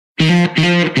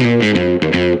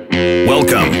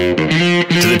Welcome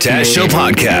to the Taz Show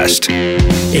podcast.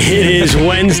 It is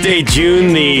Wednesday,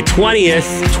 June the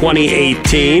 20th,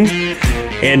 2018.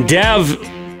 And Dev,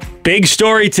 big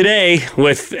story today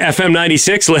with FM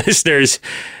 96 listeners.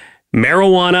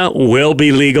 Marijuana will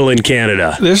be legal in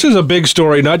Canada. This is a big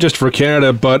story, not just for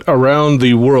Canada, but around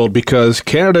the world, because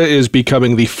Canada is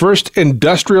becoming the first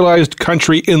industrialized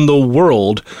country in the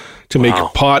world to make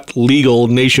pot legal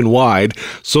nationwide.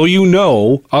 So you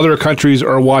know other countries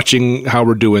are watching how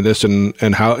we're doing this and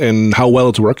how well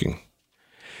it's working.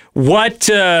 What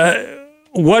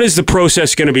is the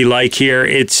process going to be like here?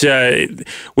 It's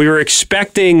we were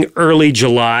expecting early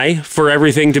July for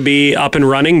everything to be up and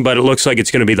running, but it looks like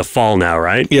it's going to be the fall now,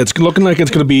 right? Yeah, it's looking like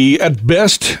it's going to be at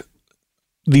best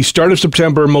the start of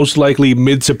September, most likely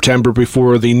mid-September,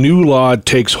 before the new law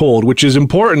takes hold, which is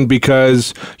important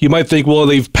because you might think, well,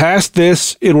 they've passed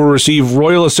this, it will receive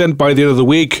royal assent by the end of the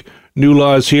week. New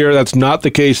law is here. That's not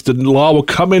the case. The law will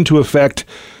come into effect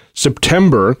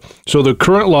September, so the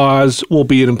current laws will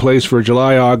be in place for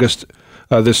July, August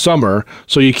this summer,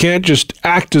 so you can't just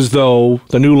act as though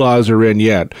the new laws are in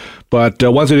yet. But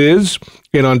once it is,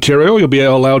 in Ontario, you'll be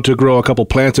allowed to grow a couple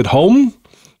plants at home.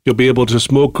 You'll be able to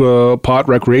smoke pot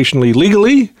recreationally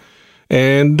legally,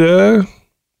 and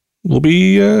we'll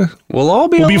be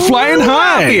flying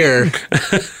high here.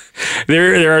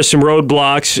 There are some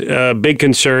roadblocks. Big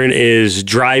concern is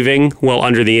driving while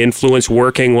under the influence,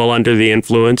 working while under the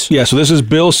influence. Yeah, so this is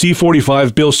Bill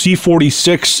C-45. Bill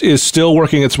C-46 is still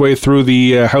working its way through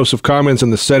the House of Commons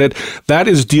and the Senate. That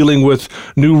is dealing with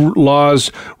new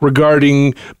laws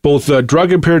regarding both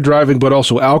drug-impaired driving but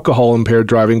also alcohol-impaired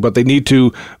driving, but they need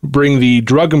to bring the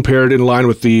drug-impaired in line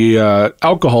with the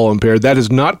alcohol-impaired. That is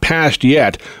not passed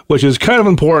yet, which is kind of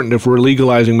important if we're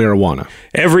legalizing marijuana.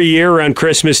 Every year around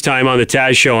Christmas time on the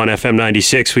Taz Show on FM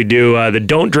 96, we do the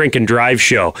Don't Drink and Drive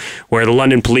show, where the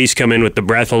London police come in with the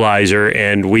breathalyzer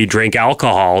and we drink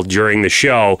alcohol during the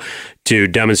show to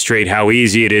demonstrate how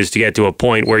easy it is to get to a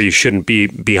point where you shouldn't be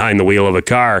behind the wheel of a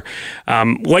car.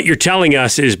 What you're telling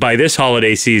us is by this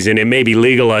holiday season, it may be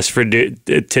legal to do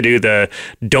the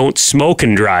Don't Smoke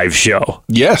and Drive show.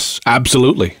 Yes,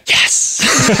 absolutely. Yes.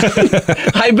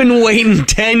 I've been waiting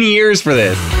 10 years for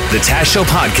this. The Taz Show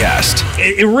podcast.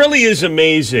 It really is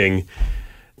amazing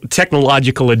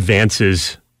technological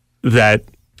advances that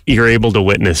you're able to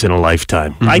witness in a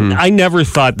lifetime. Mm-hmm. I never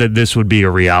thought that this would be a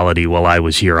reality while I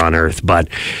was here on Earth, but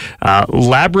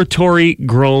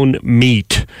laboratory-grown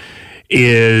meat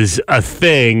is a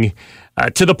thing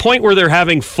to the point where they're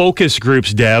having focus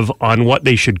groups, Dev, on what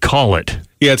they should call it.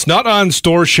 Yeah, it's not on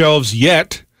store shelves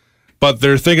yet, but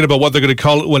they're thinking about what they're going to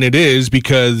call it when it is,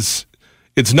 because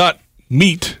it's not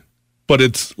meat, but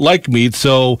it's like meat.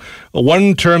 So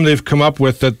one term they've come up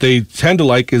with that they tend to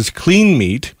like is clean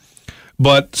meat.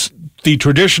 But the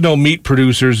traditional meat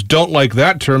producers don't like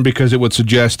that term because it would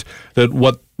suggest that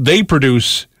what they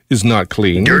produce is not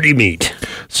clean. Dirty meat.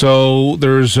 So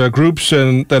there's groups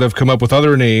that have come up with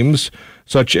other names,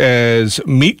 such as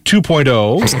Meat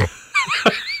 2.0,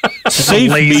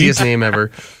 Safe laziest Meat, name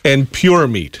ever, and Pure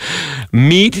Meat.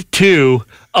 Meat 2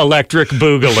 Electric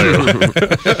Boogaloo.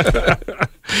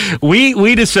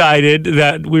 We decided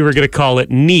that we were going to call it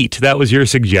neat. That was your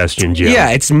suggestion, Jim. Yeah,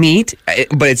 it's meat,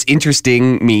 but it's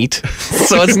interesting meat,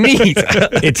 so it's neat.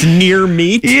 It's near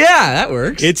meat. Yeah, that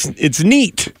works. It's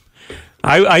neat.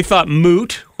 I thought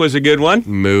moot was a good one.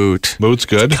 Moot's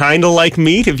good. Kind of like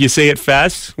meat if you say it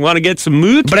fast. Want to get some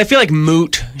moot? But I feel like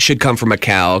moot should come from a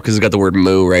cow because it's got the word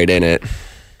moo right in it.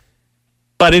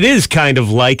 But it is kind of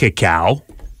like a cow.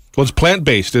 Well, it's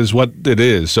plant-based is what it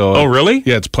is. So. Oh, really?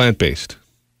 Yeah, it's plant-based.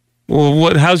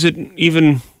 Well, how's it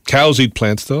even... Cows eat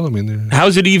plants, though. I mean,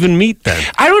 how's it even meat, then?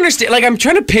 I don't understand. Like, I'm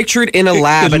trying to picture it in a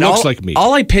lab. It looks like meat.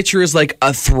 All I picture is, like,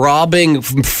 a throbbing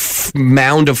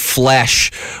mound of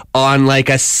flesh on, like,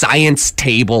 a science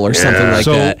table or something like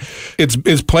that.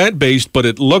 It's plant-based, but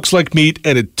it looks like meat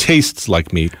and it tastes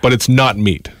like meat, but it's not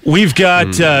meat. We've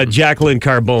got Jacqueline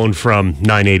Carbone from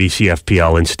 980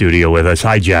 CFPL in studio with us.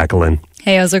 Hi, Jacqueline.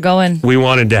 Hey, how's it going? We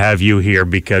wanted to have you here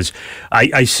because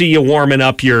I see you warming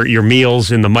up your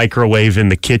meals in the microwave in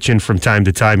the kitchen from time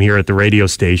to time here at the radio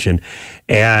station.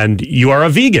 And you are a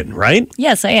vegan, right?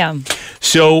 Yes, I am.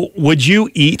 So would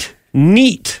you eat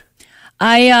neat?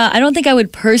 I don't think I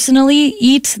would personally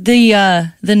eat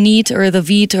the neat or the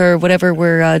veet or whatever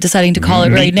we're deciding to call it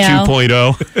right now.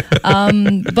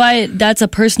 2.0. But that's a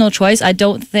personal choice. I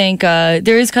don't think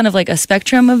there is kind of like a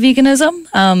spectrum of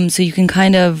veganism. So you can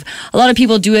kind of, a lot of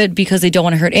people do it because they don't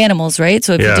want to hurt animals, right?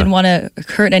 So if you didn't want to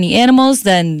hurt any animals,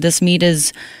 then this meat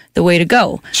is the way to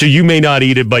go. So you may not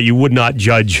eat it, but you would not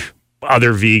judge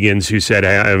other vegans who said,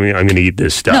 hey, I'm going to eat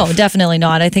this stuff? No, definitely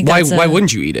not. I think Why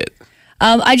wouldn't you eat it?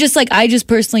 I just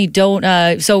personally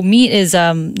don't. So meat is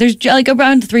there's like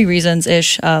around 3 reasons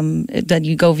ish that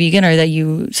you go vegan or that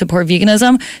you support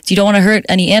veganism. So you don't want to hurt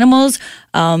any animals,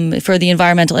 for the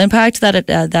environmental impact that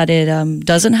it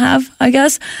doesn't have, I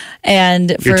guess.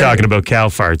 And you're talking about cow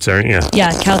farts, aren't you?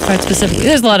 Yeah, cow farts specifically.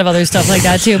 There's a lot of other stuff like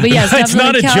that too. But yes, it's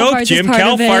not a joke, Jim.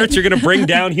 Cow farts it. are going to bring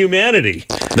down humanity.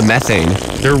 The methane.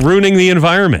 They're ruining the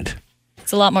environment.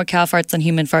 It's a lot more cow farts than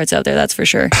human farts out there. That's for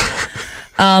sure.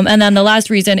 And then the last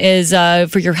reason is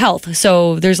for your health.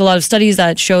 So there's a lot of studies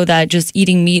that show that just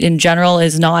eating meat in general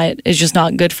is just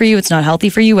not good for you. It's not healthy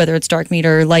for you, whether it's dark meat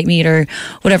or light meat or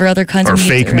whatever other kinds of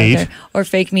meat. Or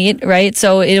fake meat, right?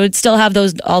 So it would still have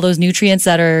all those nutrients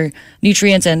that are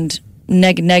nutrients and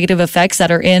negative effects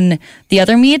that are in the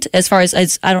other meat. As far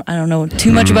as I don't know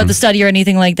too much about the study or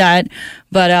anything like that,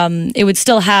 but it would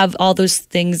still have all those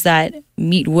things that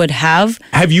meat would have.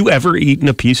 Have you ever eaten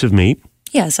a piece of meat?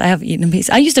 Yes, I have eaten a piece.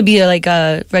 I used to be like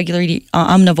a regular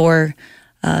omnivore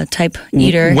type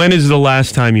eater. When is the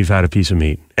last time you've had a piece of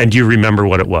meat? And do you remember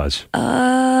what it was?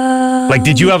 Like,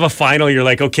 did you have a final? You're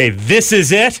like, okay, this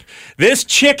is it. This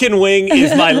chicken wing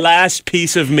is my last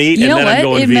piece of meat, you know then what? I'm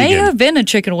going it vegan. May have been a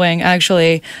chicken wing,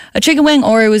 actually. A chicken wing,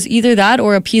 or it was either that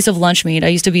or a piece of lunch meat. I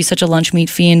used to be such a lunch meat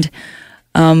fiend.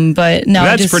 But no,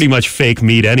 that's pretty much fake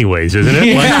meat anyways, isn't it?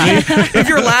 Yeah. If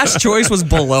your last choice was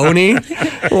bologna,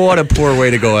 what a poor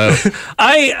way to go out.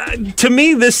 To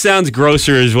me, this sounds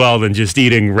grosser as well than just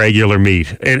eating regular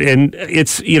meat. And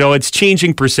it's, it's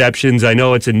changing perceptions. I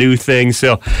know it's a new thing.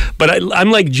 But I'm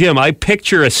like Jim, I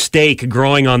picture a steak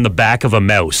growing on the back of a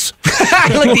mouse. I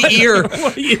like the ear.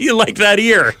 You like that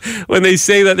ear. When they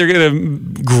say that they're going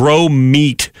to grow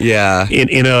meat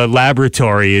in a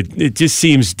laboratory, it just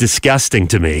seems disgusting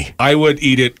to me. I would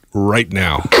eat it right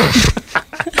now.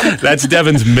 That's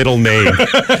Devin's middle name.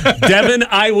 Devin,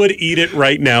 I would eat it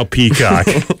right now, Peacock.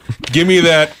 Give me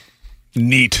that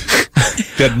neat,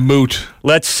 that moot.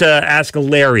 Let's ask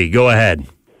Larry. Go ahead.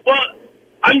 Well,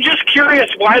 I'm just curious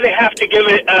why they have to give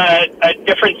it a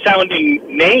different sounding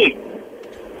name.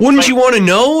 Wouldn't you want to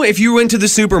know if you went to the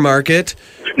supermarket?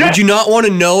 No. Would you not want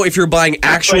to know if you're buying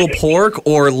actual pork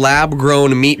or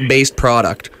lab-grown meat-based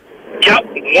product? Yep,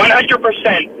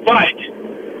 100%. But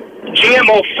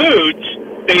GMO foods,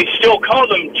 they still call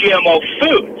them GMO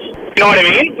foods. You know what I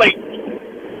mean? Like,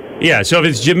 yeah, so if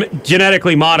it's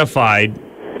genetically modified,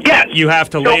 yes, you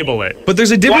have to label it. But there's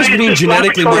a difference between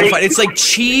genetically modified. It's like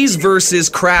cheese versus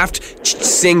Kraft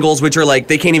singles, which are like,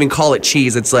 they can't even call it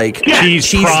cheese. It's like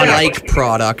cheese-like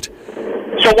product.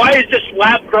 So why is this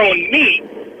lab-grown meat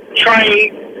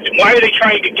why are they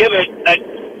trying to give it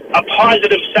a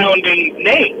positive-sounding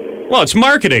name? Well, it's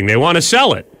marketing. They want to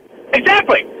sell it.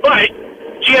 Exactly. But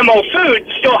GMO foods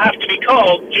still have to be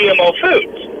called GMO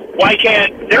foods. Why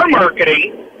can't their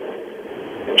marketing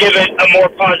give it a more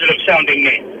positive-sounding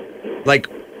name? Like,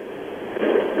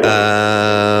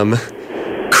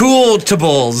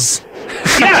 Cool-tables.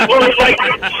 Yeah, or like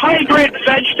hybrid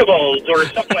vegetables or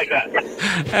something like that.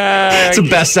 It's the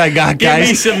best I got,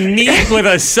 guys. Give me some meat with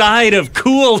a side of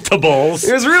Cool-tables.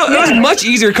 It was much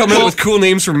easier coming up with cool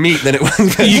names for meat than it was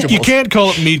vegetables. You can't call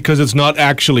it meat because it's not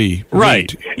actually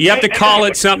right. meat. You have to call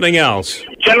it something else.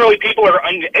 Generally, people are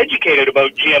uneducated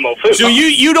about GMO food. So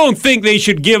you don't think they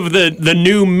should give the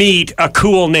new meat a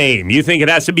cool name? You think it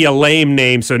has to be a lame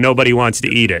name so nobody wants to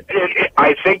eat it?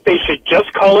 I think they should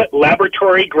just call it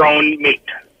laboratory-grown meat.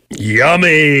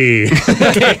 Yummy.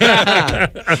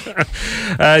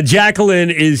 Jacqueline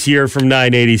is here from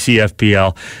 980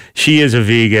 CFPL. She is a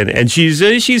vegan, and she's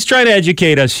trying to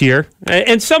educate us here.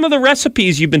 And some of the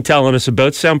recipes you've been telling us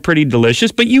about sound pretty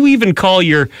delicious, but you even call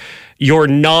your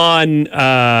non-meat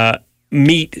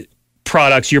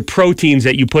products, your proteins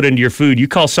that you put into your food, you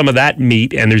call some of that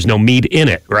meat, and there's no meat in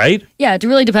it, right? Yeah, it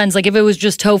really depends. Like if it was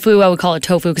just tofu, I would call it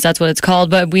tofu because that's what it's called.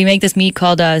 But we make this meat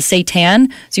called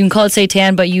seitan, so you can call it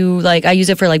seitan. But I use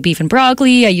it for like beef and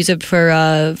broccoli. I use it for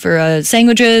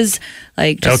sandwiches.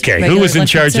 Okay, who was in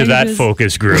charge of that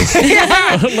focus group?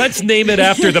 Let's name it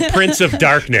after the Prince of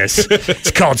Darkness. It's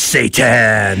called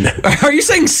Seitan. Are you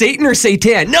saying Satan or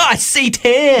Seitan? No, it's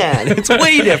Seitan. It's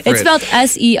way different. It's spelled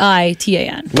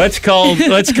Seitan. Let's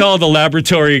call the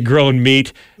laboratory-grown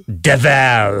meat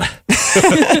Deval.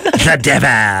 The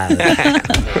Deval.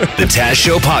 The Taz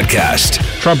Show Podcast.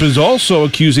 Trump is also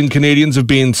accusing Canadians of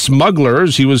being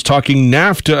smugglers. He was talking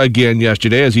NAFTA again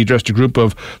yesterday as he addressed a group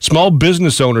of small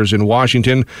business owners in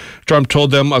Washington. Trump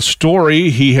told them a story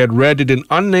he had read in an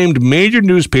unnamed major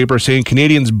newspaper saying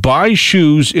Canadians buy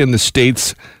shoes in the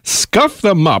States, scuff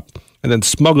them up, and then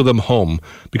smuggle them home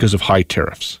because of high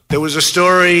tariffs. There was a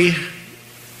story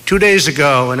 2 days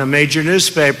ago in a major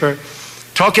newspaper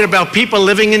talking about people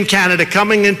living in Canada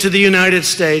coming into the United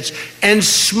States and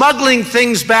smuggling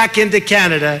things back into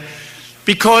Canada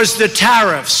because the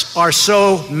tariffs are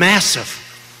so massive.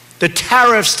 The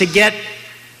tariffs to get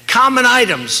common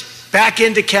items back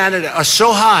into Canada are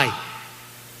so high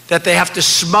that they have to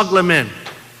smuggle them in.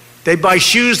 They buy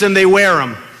shoes and they wear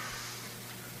them.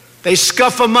 They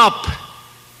scuff them up.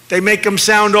 They make them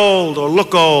sound old or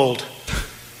look old.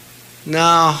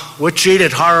 No, we're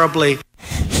treated horribly.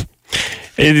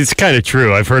 It's kind of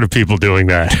true. I've heard of people doing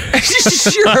that.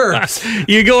 Sure.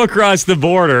 You go across the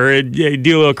border and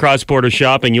do a little cross-border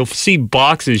shopping, you'll see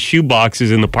shoe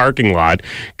boxes in the parking lot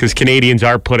because Canadians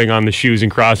are putting on the shoes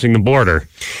and crossing the border.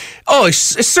 Oh,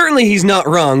 certainly he's not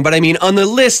wrong, but I mean, on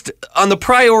the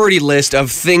priority list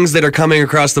of things that are coming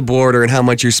across the border and how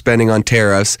much you're spending on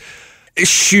tariffs,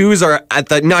 shoes are at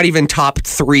the not even top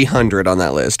 300 on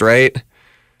that list, right?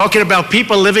 Talking about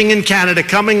people living in Canada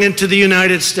coming into the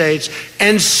United States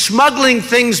and smuggling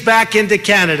things back into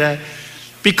Canada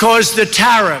because the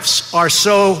tariffs are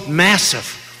so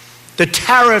massive. The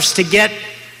tariffs to get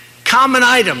common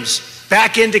items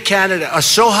back into Canada are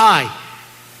so high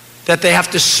that they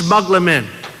have to smuggle them in.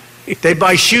 They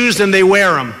buy shoes and they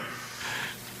wear them.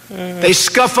 They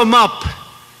scuff them up.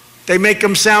 They make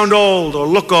them sound old or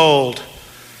look old.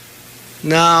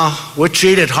 No, we're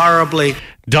treated horribly.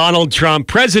 Donald Trump,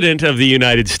 President of the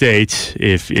United States,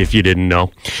 if you didn't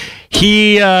know.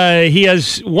 He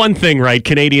has one thing right.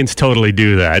 Canadians totally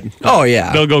do that. Oh,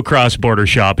 yeah. They'll go cross-border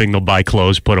shopping. They'll buy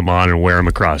clothes, put them on, and wear them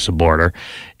across the border.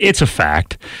 It's a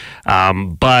fact.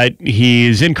 But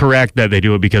he's incorrect that they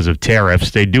do it because of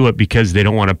tariffs. They do it because they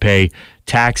don't want to pay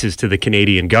taxes to the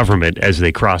Canadian government as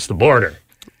they cross the border.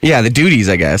 Yeah, the duties,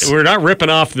 I guess. We're not ripping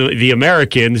off the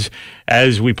Americans,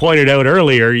 as we pointed out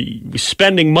earlier,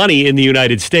 spending money in the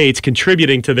United States,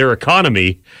 contributing to their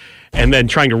economy, and then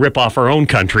trying to rip off our own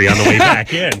country on the way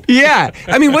back in. Yeah.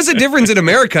 I mean, what's the difference in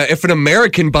America if an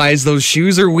American buys those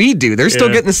shoes or we do? They're still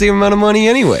getting the same amount of money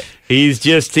anyway.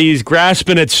 He's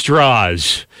grasping at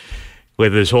straws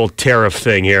with this whole tariff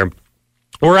thing here.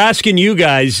 We're asking you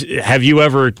guys, have you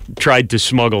ever tried to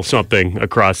smuggle something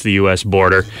across the U.S.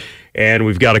 border? And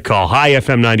we've got a call. Hi,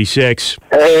 FM 96.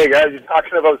 Hey, guys, you're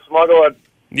talking about smuggling.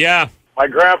 Yeah. My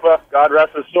grandpa, God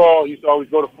rest his soul, used to always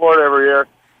go to Florida every year.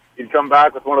 He'd come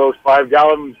back with one of those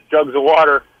 5-gallon jugs of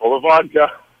water full of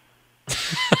vodka.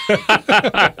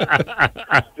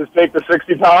 Just take the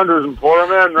 60-pounders and pour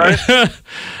them in, right?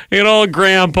 Good old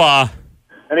grandpa.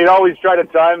 And he'd always try to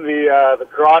time the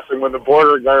crossing when the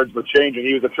border guards were changing.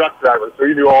 He was a truck driver, so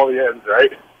he knew all the ends,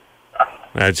 right?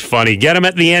 That's funny. Get them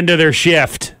at the end of their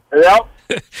shift.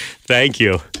 Yep. Thank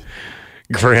you,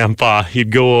 Grandpa.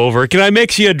 He'd go over. Can I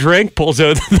mix you a drink? Pulls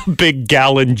out the big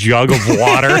gallon jug of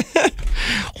water.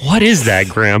 What is that,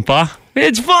 Grandpa?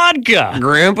 It's vodka.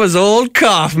 Grandpa's old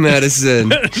cough medicine.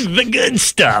 The good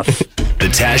stuff. The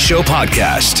Taz Show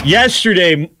Podcast.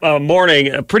 Yesterday morning,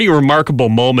 a pretty remarkable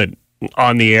moment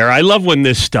on the air. I love when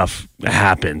this stuff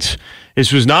happens.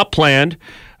 This was not planned.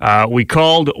 We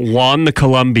called Juan the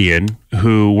Colombian,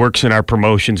 who works in our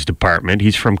promotions department.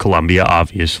 He's from Colombia,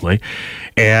 obviously.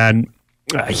 And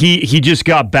he just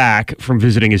got back from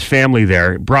visiting his family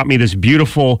there. Brought me this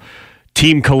beautiful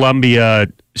Team Colombia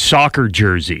soccer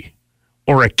jersey,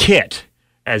 or a kit,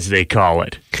 as they call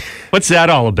it. What's that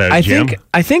all about, Jim?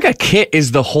 I think a kit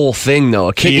is the whole thing, though.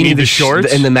 A kit, you need the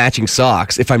shorts and the matching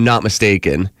socks, if I'm not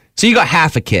mistaken. So you got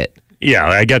half a kit. Yeah,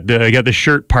 I got the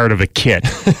shirt part of a kit.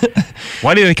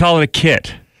 Why do they call it a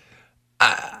kit?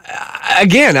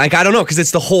 Again, I don't know, because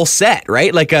it's the whole set,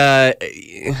 right? Like, I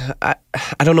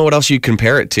don't know what else you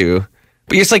compare it to.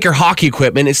 But it's like your hockey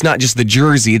equipment. It's not just the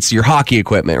jersey. It's your hockey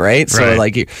equipment, right? So,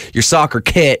 like, your soccer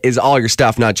kit is all your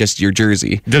stuff, not just your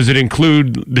jersey. Does it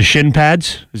include the shin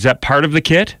pads? Is that part of the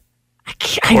kit?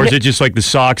 Or is it just like the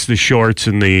socks, the shorts,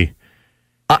 and the...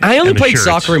 I only played shirts?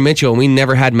 soccer in Mitchell, and we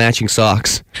never had matching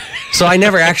socks. So I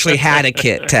never actually had a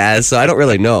kit, Taz, so I don't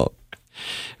really know.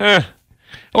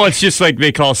 Well, it's just like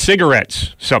they call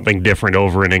cigarettes something different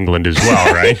over in England as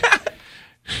well, right?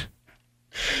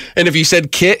 And if you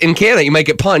said kit in Canada, you might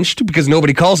get punched because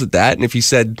nobody calls it that. And if you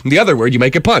said the other word, you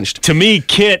might get punched. To me,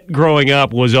 kit growing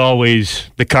up was always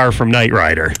the car from Knight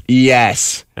Rider.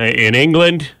 Yes. In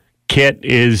England, kit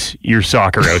is your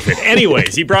soccer outfit.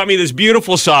 Anyways, he brought me this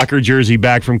beautiful soccer jersey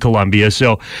back from Colombia.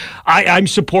 So I'm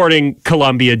supporting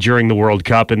Colombia during the World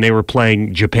Cup, and they were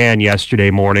playing Japan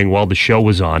yesterday morning while the show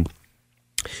was on.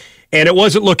 And it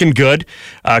wasn't looking good.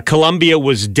 Colombia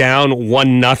was down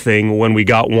 1-0 when we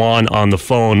got Juan on the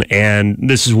phone, and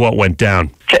this is what went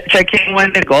down. Checking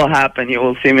when the goal happened, you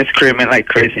will see me screaming like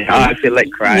crazy. I feel like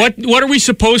crying. What are we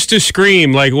supposed to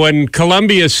scream? Like when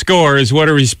Colombia scores, what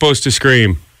are we supposed to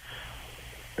scream?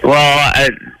 Well,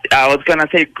 I was going to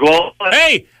say goal.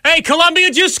 Hey,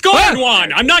 Colombia just scored,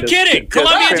 Juan. I'm not kidding.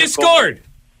 Colombia just scored.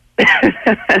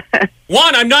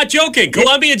 Juan, I'm not joking.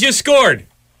 Colombia just scored.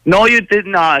 No, you did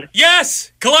not.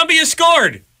 Yes, Colombia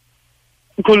scored.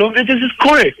 Colombia just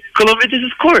scored.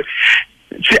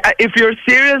 If you're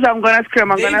serious, I'm going to scream.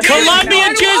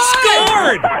 Colombia just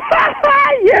scored.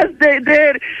 Yes, they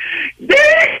did.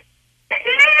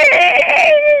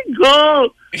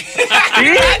 Go.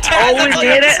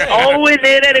 All we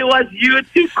needed, it was you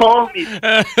to call me.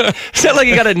 Sound like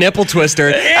you got a nipple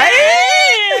twister.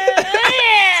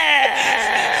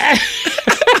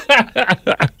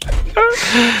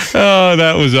 Oh,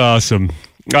 that was awesome.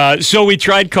 So we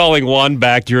tried calling Juan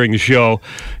back during the show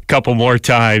a couple more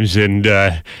times, and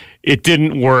it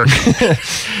didn't work.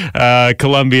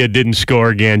 Colombia didn't score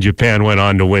again. Japan went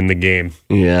on to win the game.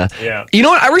 Yeah. You know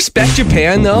what? I respect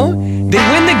Japan, though. They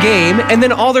win the game, and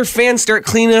then all their fans start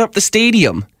cleaning up the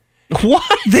stadium.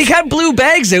 What? They got blue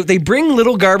bags out. They bring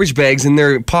little garbage bags in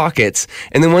their pockets,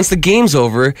 and then once the game's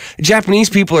over, the Japanese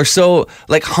people are so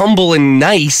humble and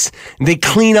nice. They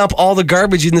clean up all the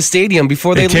garbage in the stadium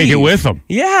before they leave. Take it with them.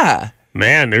 Yeah.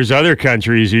 Man, there's other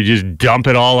countries who just dump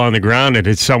it all on the ground and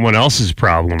it's someone else's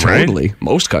problem, right? Totally.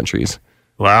 Most countries.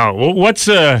 Wow. Well, what's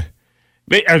are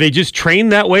they just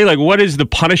trained that way? Like, what is the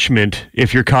punishment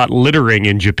if you're caught littering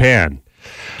in Japan?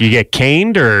 Do you get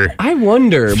caned or I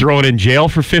wonder thrown in jail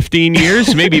for 15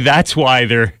 years? Maybe that's why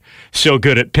they're so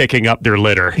good at picking up their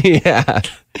litter. Yeah.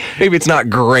 Maybe it's not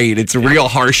great. It's real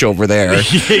harsh over there.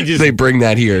 They bring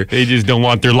that here. They just don't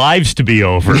want their lives to be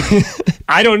over.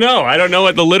 I don't know. I don't know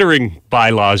what the littering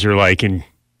bylaws are like in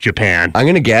Japan. I'm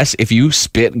going to guess if you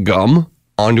spit gum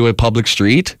onto a public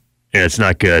street, yeah, it's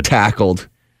not good. Tackled.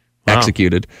 Wow.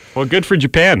 Executed. Well, good for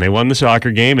Japan. They won the soccer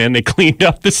game and they cleaned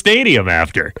up the stadium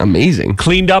after. Amazing.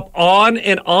 Cleaned up on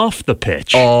and off the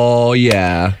pitch. Oh,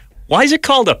 yeah. Why is it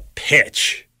called a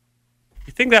pitch?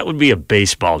 You think that would be a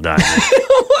baseball diamond?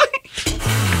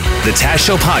 The Taz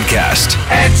Show Podcast.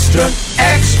 Extra,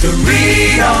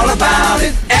 read all about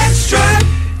it. Extra.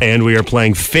 And we are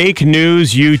playing Fake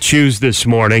News You Choose this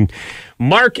morning.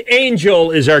 Mark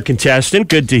Angel is our contestant.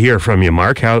 Good to hear from you,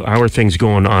 Mark. How are things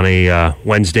going on a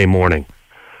Wednesday morning?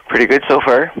 Pretty good so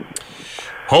far.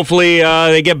 Hopefully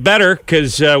they get better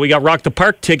because we got Rock the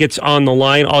Park tickets on the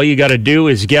line. All you got to do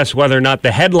is guess whether or not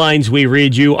the headlines we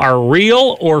read you are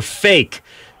real or fake.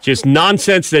 Just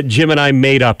nonsense that Jim and I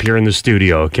made up here in the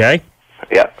studio, okay?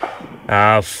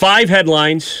 Yeah. 5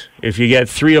 headlines. If you get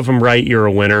 3 of them right, you're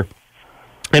a winner.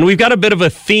 And we've got a bit of a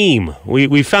theme.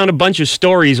 We found a bunch of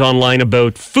stories online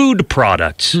about food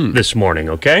products this morning,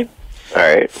 okay? All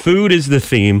right. Food is the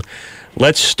theme.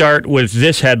 Let's start with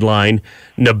this headline.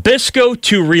 Nabisco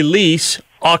to release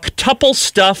octuple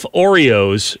stuff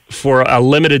Oreos for a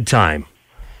limited time.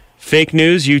 Fake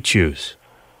news, you choose.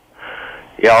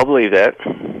 Yeah, I'll believe that.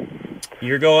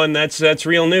 You're going, that's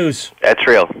real news. That's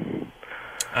real.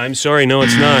 I'm sorry, no,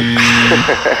 it's not.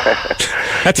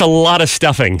 That's a lot of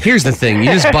stuffing. Here's the thing.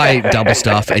 You just buy double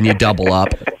stuff and you double up.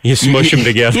 You smush them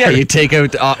together. Yeah, you take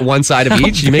out one side of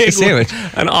each, you make a sandwich.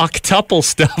 An octuple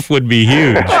stuff would be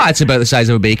huge. Oh, it's about the size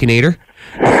of a Baconator.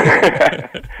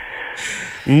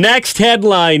 Next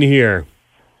headline here.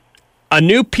 A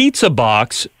new pizza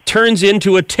box turns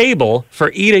into a table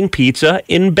for eating pizza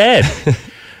in bed.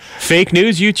 Fake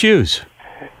news, you choose.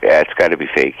 Yeah, it's got to be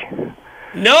fake.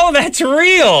 No, that's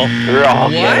real.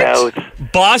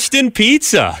 What? Boston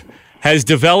Pizza has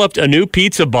developed a new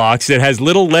pizza box that has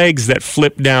little legs that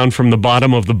flip down from the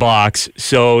bottom of the box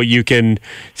so you can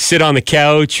sit on the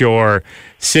couch or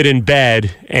sit in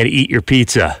bed and eat your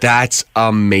pizza. That's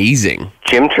amazing.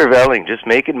 Jim Trevelling just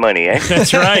making money, eh?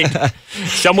 That's right.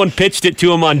 Someone pitched it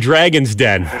to him on Dragon's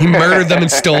Den. He murdered them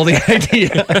and stole the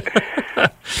idea.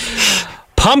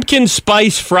 Pumpkin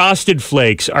spice frosted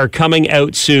flakes are coming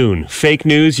out soon. Fake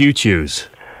news, you choose.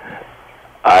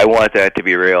 I want that to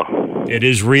be real. It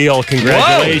is real.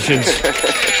 Congratulations.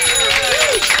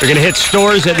 They're going to hit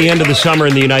stores at the end of the summer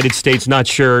in the United States. Not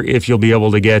sure if you'll be able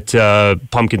to get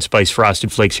pumpkin spice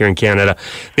frosted flakes here in Canada.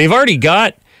 They've already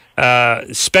got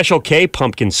Special K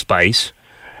pumpkin spice.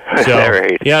 So, is that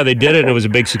right? Yeah, they did it and it was a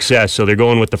big success. So they're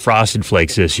going with the frosted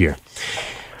flakes this year.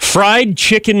 Fried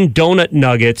chicken donut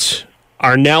nuggets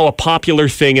are now a popular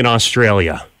thing in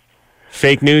Australia.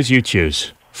 Fake news, you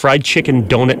choose. Fried chicken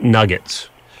donut nuggets.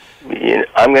 Yeah,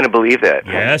 I'm going to believe that.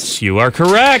 Yes, you are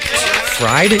correct.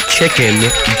 fried chicken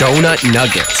donut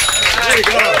nuggets. There you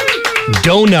go.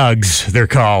 Donugs, they're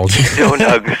called.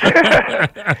 Donugs.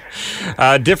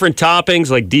 Different toppings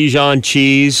like Dijon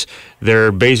cheese.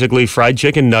 They're basically fried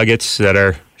chicken nuggets that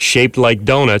are shaped like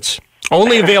donuts.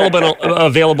 Only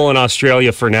available in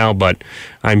Australia for now, but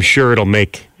I'm sure it'll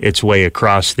make its way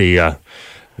across the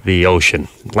ocean.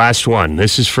 Last one.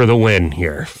 This is for the win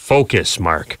here. Focus,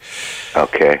 Mark.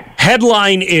 Okay.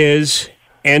 Headline is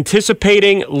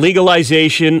anticipating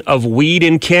legalization of weed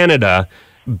in Canada.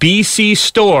 BC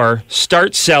store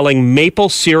starts selling maple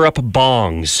syrup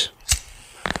bongs.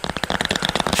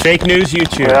 Fake news, you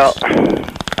choose. Well,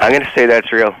 I'm going to say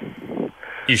that's real.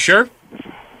 You sure?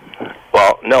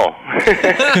 Well, no.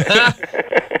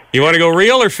 You want to go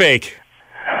real or fake?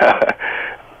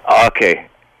 Okay.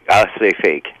 I'll say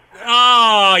fake.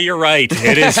 Oh, you're right.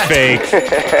 It is fake.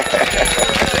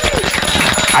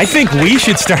 I think we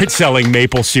should start selling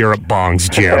maple syrup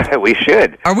bongs, Jim. We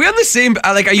should. Are we on the same?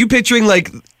 Like, are you picturing like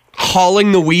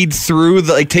hauling the weed through,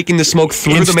 like taking the smoke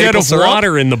through the maple syrup? Instead of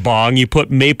water in the bong, you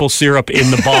put maple syrup in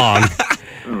the bong.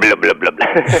 Blah, blah, blah, blah.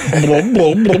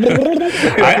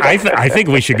 I think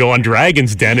we should go on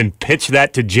Dragon's Den and pitch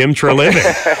that to Jim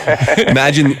Treliving.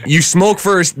 Imagine you smoke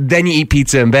first, then you eat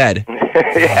pizza in bed.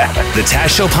 The Taz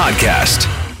Show Podcast.